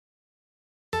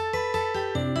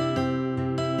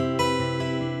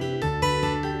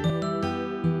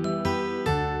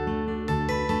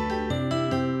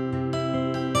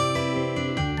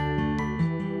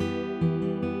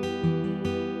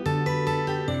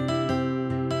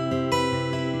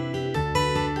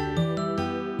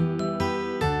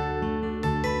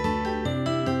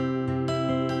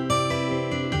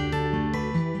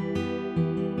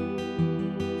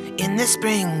the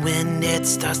spring wind it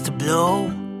starts to blow,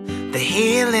 the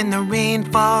hail and the rain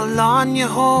fall on your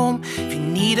home. If you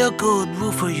need a good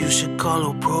roofer, you should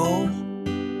call a pro.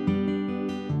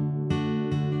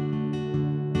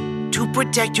 To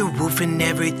protect your roof and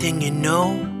everything you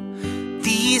know,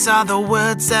 these are the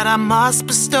words that I must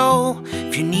bestow.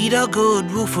 If you need a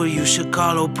good roofer, you should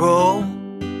call a pro.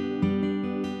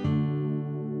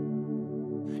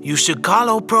 You should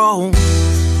call a pro.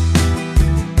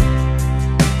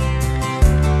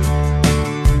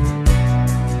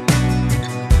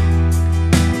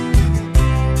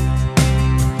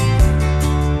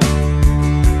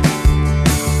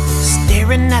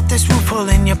 Staring at this roof hole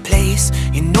in your place,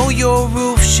 you know your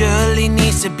roof surely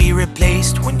needs to be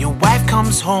replaced. When your wife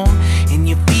comes home and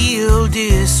you feel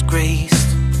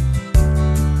disgraced,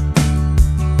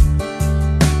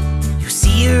 you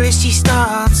see her as she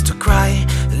starts to cry.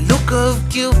 A look of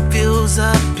guilt fills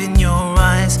up in your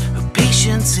eyes. Her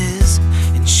patience is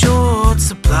in short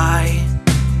supply.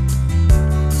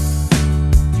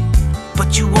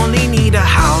 But you only need a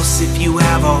house if you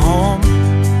have a home.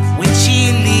 When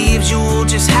she leaves, you'll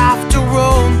just have to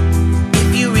roam.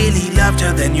 If you really loved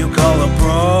her, then you call a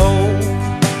pro.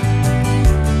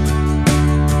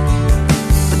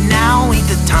 But now ain't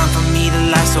the time for me to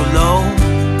lie so low.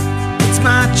 It's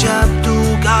my job to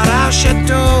guard our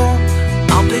chateau.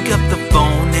 I'll pick up the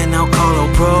phone and I'll call a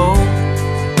pro.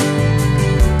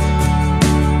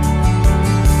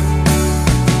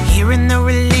 Hearing the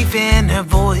relief in her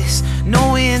voice,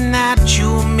 knowing that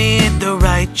you made the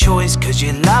right choice, 'cause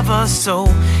you love her so,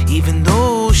 even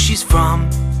though she's from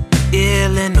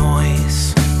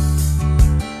Illinois.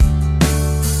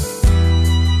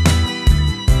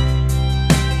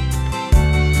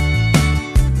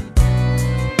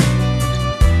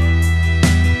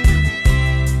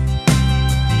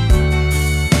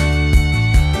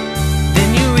 Then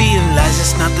you realize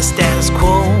it's not the status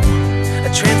quo, a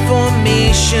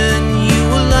transformation you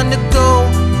will undergo.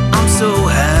 I'm so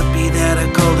happy that I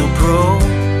called a pro.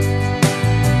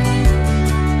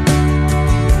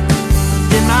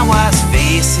 Then my wife's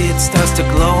face, it starts to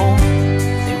glow.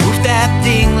 They roof that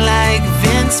thing like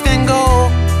Vince Van Gogh.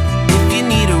 If you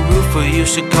need a roofer, you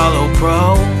should call a pro.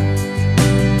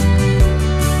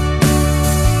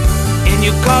 And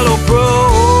you call a pro.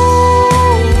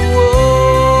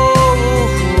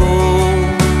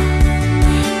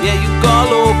 Yeah, you call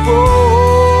a pro.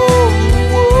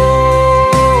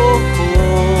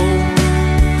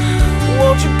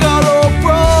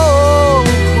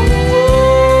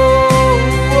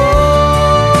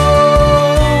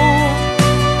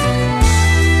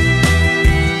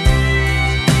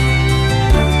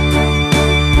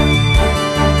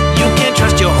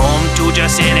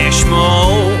 Just any schmo.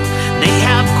 They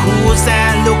have crews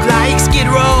that look like Skid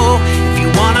Row. If you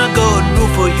want a good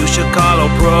roofer, you should call a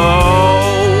pro.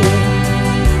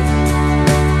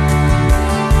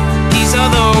 These are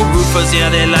the roofers, yeah,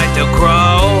 they like to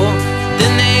crow.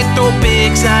 Then they throw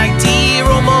pigs like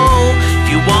T-Romo. If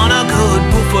you want a good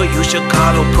roofer, you should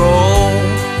call a pro.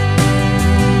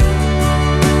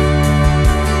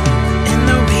 And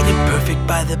they're rated perfect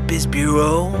by the Biz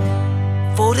Bureau.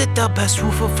 Voted the best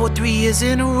roofer for 3 years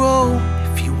in a row.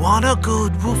 If you want a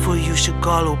good roofer, you should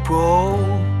call a pro.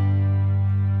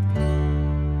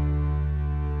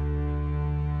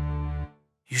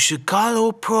 You should call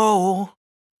a pro.